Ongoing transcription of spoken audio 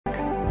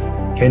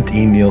Kent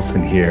E.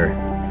 Nielsen here,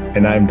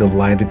 and I'm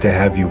delighted to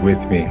have you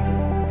with me.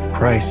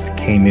 Christ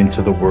came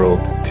into the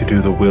world to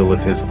do the will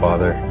of his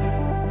Father,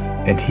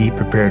 and he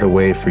prepared a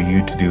way for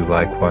you to do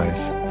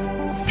likewise.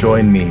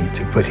 Join me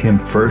to put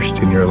him first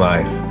in your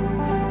life,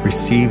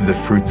 receive the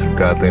fruits of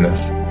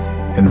godliness,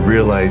 and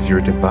realize your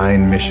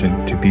divine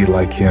mission to be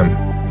like him.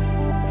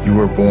 You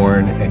were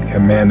born and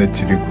commanded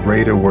to do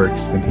greater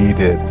works than he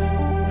did.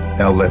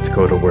 Now let's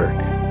go to work.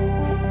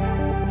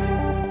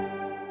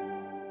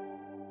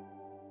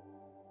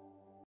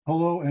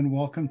 Hello and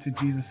welcome to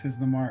Jesus is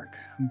the Mark.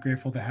 I'm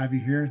grateful to have you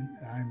here.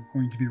 I'm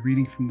going to be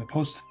reading from the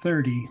post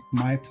 30,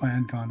 My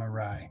Plan Gone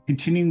Awry.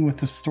 Continuing with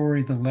the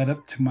story that led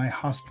up to my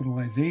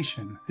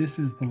hospitalization, this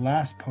is the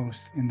last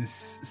post in this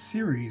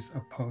series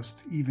of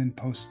posts, even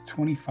post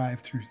 25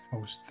 through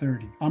post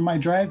 30. On my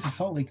drive to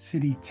Salt Lake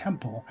City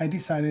Temple, I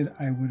decided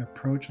I would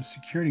approach a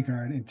security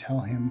guard and tell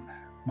him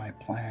my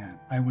plan.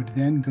 I would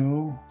then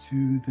go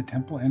to the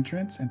temple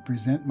entrance and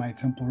present my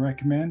temple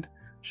recommend,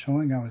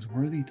 showing I was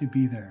worthy to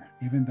be there,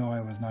 even though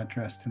I was not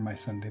dressed in my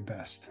Sunday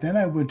best. Then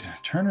I would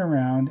turn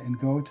around and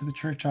go to the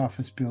church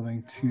office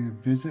building to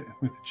visit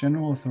with the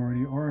general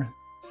authority or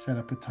set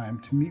up a time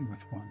to meet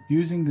with one,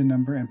 using the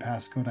number and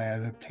passcode I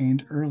had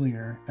obtained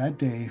earlier that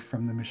day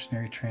from the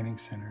Missionary Training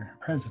Center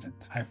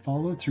president. I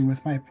followed through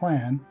with my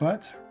plan,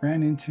 but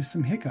ran into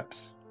some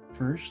hiccups.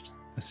 First,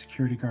 the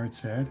security guard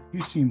said,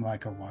 "You seem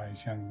like a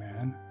wise young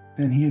man."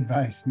 Then he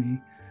advised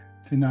me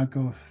to not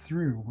go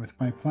through with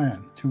my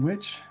plan, to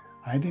which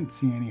I didn't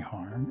see any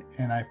harm,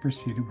 and I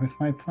proceeded with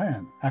my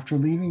plan. After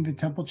leaving the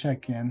temple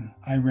check-in,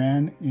 I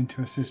ran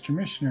into a sister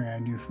missionary I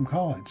knew from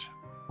college.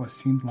 What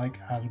seemed like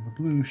out of the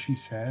blue, she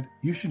said,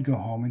 "You should go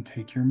home and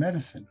take your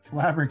medicine."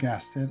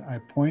 Flabbergasted, I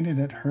pointed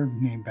at her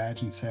name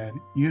badge and said,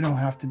 "You don't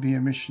have to be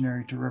a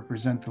missionary to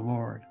represent the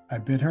Lord." I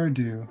bid her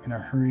adieu in a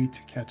hurry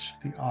to catch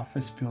the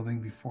office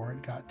building before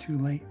it got too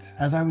late.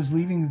 As I was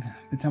leaving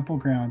the temple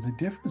grounds, a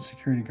different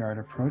security guard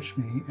approached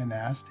me and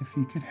asked if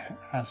he could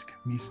ask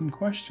me some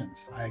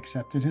questions. I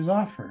accepted his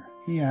offer.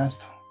 He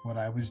asked what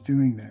I was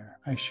doing there.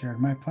 I shared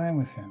my plan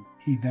with him.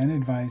 He then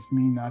advised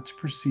me not to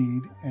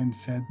proceed and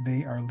said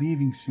they are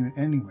leaving soon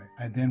anyway.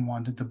 I then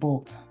wanted to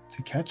bolt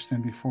to catch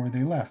them before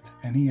they left,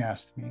 and he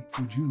asked me,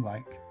 "Would you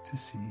like to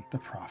see the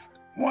prophet?"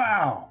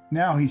 Wow,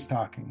 now he's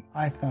talking.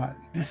 I thought,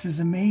 this is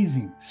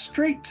amazing,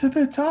 straight to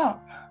the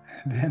top.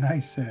 Then I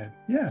said,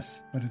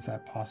 "Yes, but is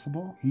that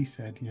possible?" He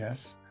said,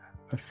 "Yes,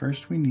 but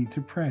first we need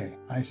to pray."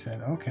 I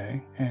said,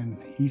 "Okay." And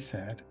he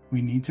said,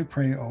 "We need to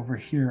pray over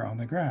here on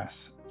the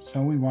grass."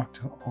 So we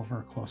walked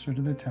over closer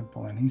to the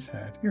temple, and he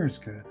said, "Here is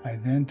good." I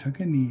then took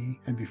a knee,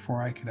 and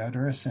before I could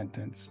utter a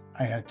sentence,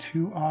 I had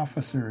two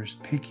officers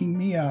picking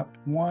me up,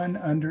 one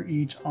under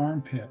each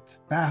armpit.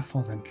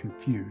 Baffled and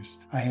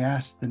confused, I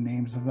asked the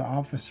names of the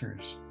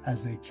officers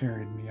as they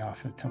carried me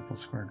off the temple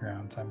square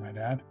grounds, I might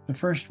add. The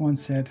first one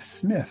said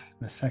Smith.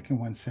 The second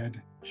one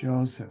said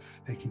Joseph.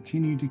 They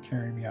continued to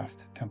carry me off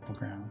the temple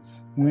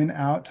grounds. When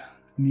out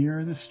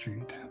near the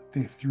street,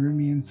 they threw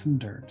me in some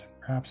dirt,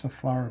 perhaps a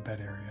flower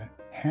bed area,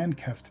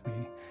 handcuffed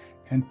me,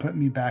 and put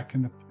me back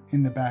in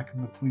the back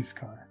of the police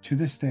car. To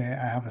this day,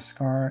 I have a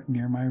scar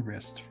near my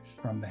wrist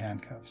from the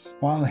handcuffs.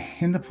 While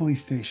in the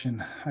police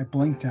station, I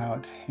blinked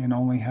out and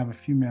only have a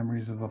few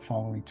memories of the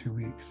following 2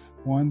 weeks.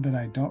 One that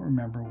I don't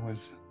remember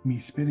was me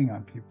spitting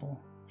on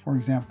people. For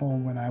example,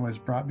 when I was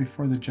brought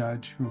before the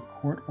judge who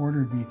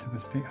court-ordered me to the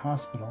state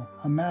hospital,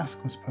 a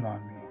mask was put on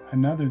me.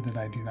 Another that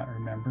I do not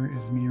remember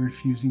is me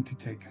refusing to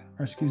take,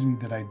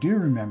 that I do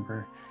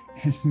remember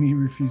is me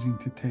refusing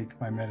to take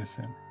my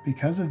medicine.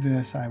 Because of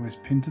this, I was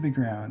pinned to the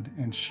ground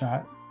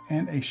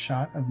and a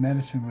shot of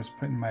medicine was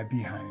put in my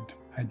behind.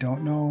 I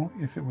don't know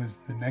if it was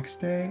the next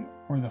day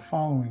or the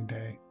following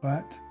day,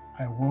 but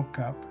I woke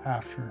up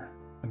after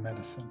the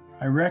medicine.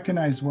 I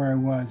recognized where I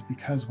was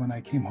because when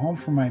I came home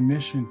from my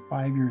mission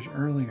 5 years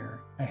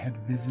earlier, I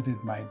had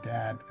visited my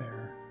dad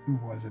there, who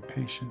was a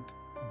patient.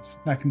 So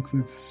that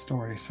concludes the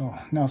story. So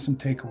now some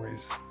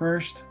takeaways.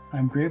 First,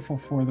 I'm grateful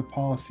for the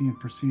policy and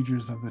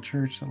procedures of the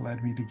church that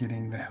led me to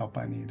getting the help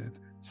I needed.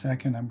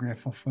 Second, I'm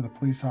grateful for the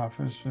police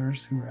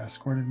officers who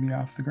escorted me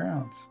off the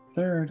grounds.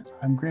 Third,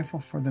 I'm grateful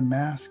for the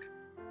mask,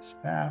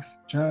 staff,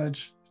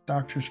 judge,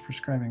 doctors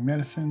prescribing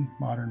medicine,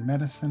 modern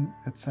medicine,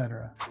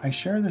 etc. I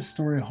share this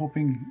story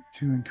hoping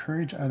to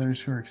encourage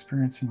others who are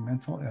experiencing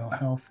mental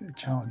health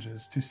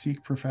challenges to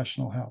seek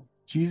professional help.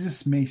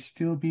 Jesus may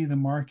still be the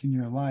mark in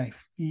your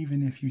life,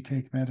 even if you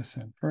take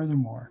medicine.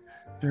 Furthermore,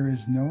 there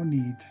is no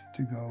need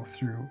to go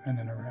through an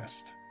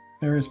arrest.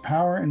 There is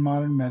power in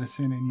modern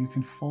medicine, and you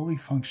can fully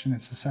function in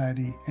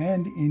society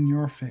and in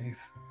your faith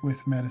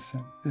with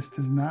medicine. This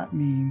does not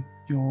mean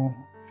you'll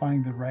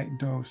find the right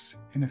dose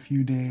in a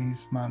few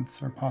days,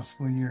 months, or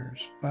possibly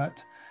years.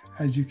 But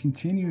as you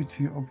continue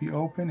to be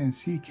open and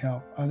seek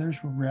help,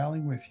 others will rally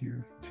with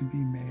you to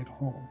be made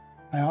whole.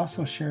 I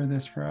also share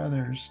this for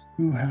others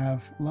who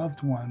have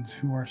loved ones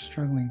who are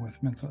struggling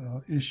with mental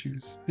ill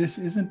issues. This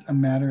isn't a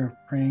matter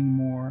of praying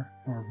more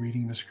or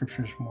reading the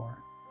scriptures more.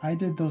 I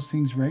did those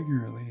things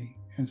regularly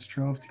and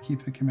strove to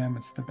keep the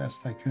commandments the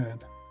best I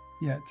could.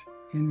 Yet,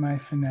 In my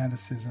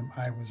fanaticism,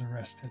 I was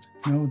arrested.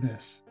 Know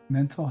this,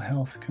 mental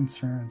health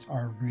concerns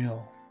are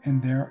real,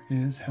 and there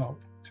is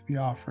help to be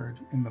offered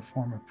in the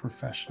form of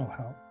professional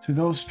help. To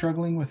those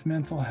struggling with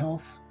mental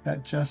health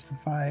that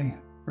justify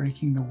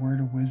breaking the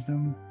word of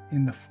wisdom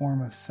in the form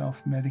of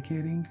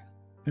self-medicating,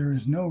 there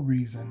is no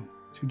reason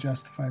to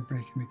justify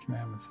breaking the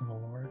commandments of the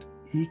Lord.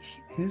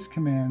 His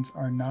commands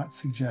are not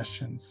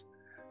suggestions.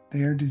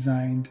 They are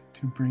designed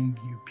to bring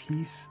you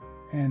peace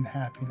and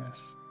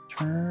happiness.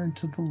 Turn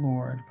to the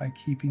Lord by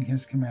keeping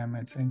his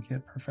commandments and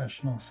get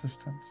professional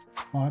assistance.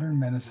 Modern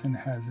medicine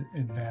has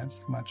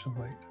advanced much of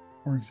late.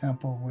 For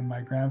example, when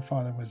my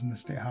grandfather was in the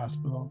state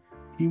hospital,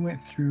 he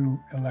went through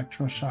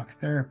electroshock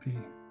therapy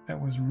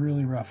that was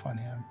really rough on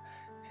him,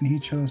 and he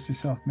chose to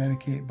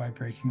self-medicate by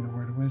breaking the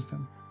word of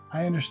wisdom.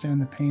 I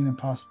understand the pain and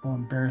possible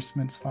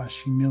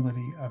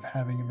embarrassment/humility of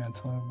having a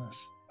mental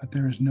illness, but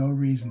there is no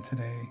reason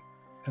today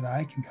that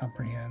I can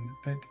comprehend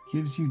that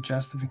gives you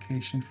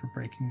justification for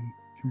breaking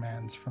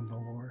commands from the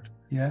Lord.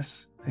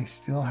 Yes, they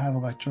still have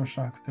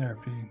electroshock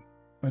therapy,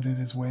 but it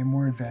is way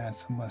more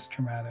advanced and less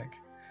traumatic,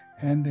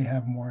 and they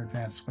have more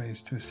advanced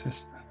ways to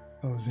assist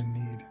those in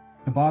need.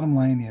 The bottom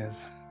line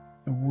is,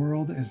 the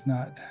world is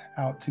not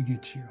out to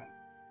get you.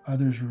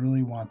 Others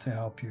really want to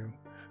help you.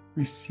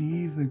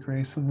 Receive the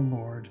grace of the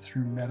Lord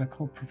through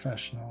medical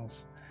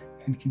professionals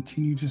and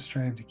continue to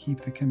strive to keep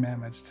the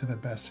commandments to the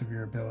best of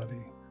your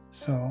ability.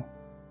 So,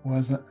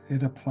 was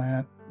it a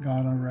plant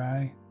gone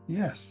awry?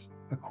 Yes,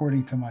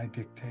 according to my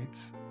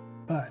dictates.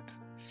 But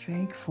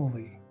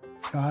thankfully,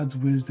 God's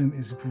wisdom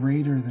is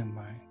greater than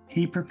mine.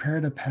 He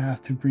prepared a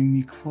path to bring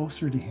me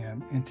closer to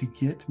him and to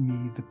get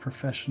me the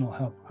professional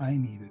help I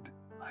needed.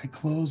 I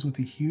close with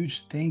a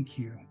huge thank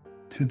you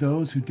to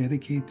those who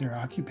dedicate their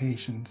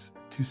occupations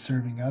to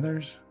serving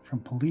others, from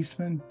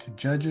policemen to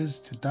judges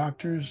to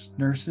doctors,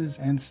 nurses,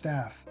 and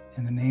staff.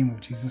 In the name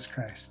of Jesus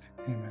Christ,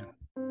 amen.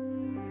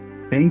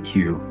 Thank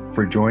you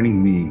for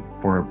joining me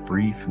for a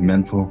brief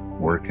mental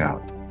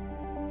workout.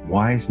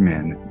 Wise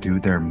men do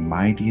their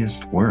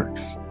mightiest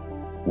works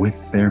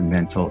with their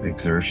mental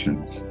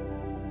exertions.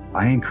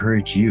 I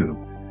encourage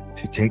you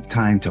to take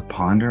time to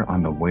ponder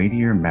on the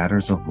weightier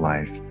matters of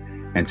life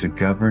and to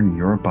govern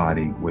your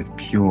body with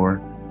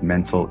pure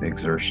mental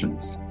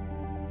exertions,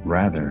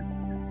 rather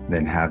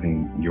than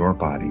having your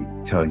body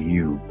tell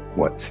you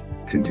what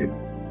to do.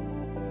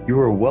 You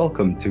are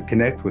welcome to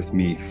connect with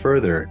me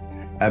further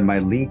at my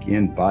link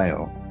in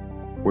bio,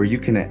 where you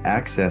can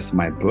access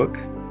my book,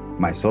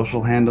 my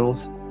social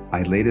handles,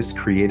 my latest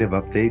creative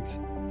updates,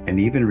 and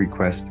even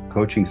request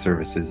coaching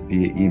services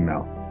via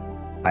email.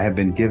 I have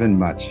been given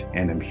much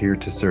and am here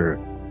to serve.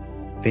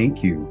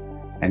 Thank you,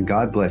 and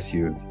God bless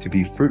you to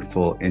be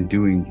fruitful in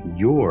doing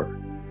your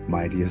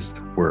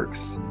mightiest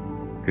works.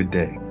 Good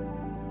day.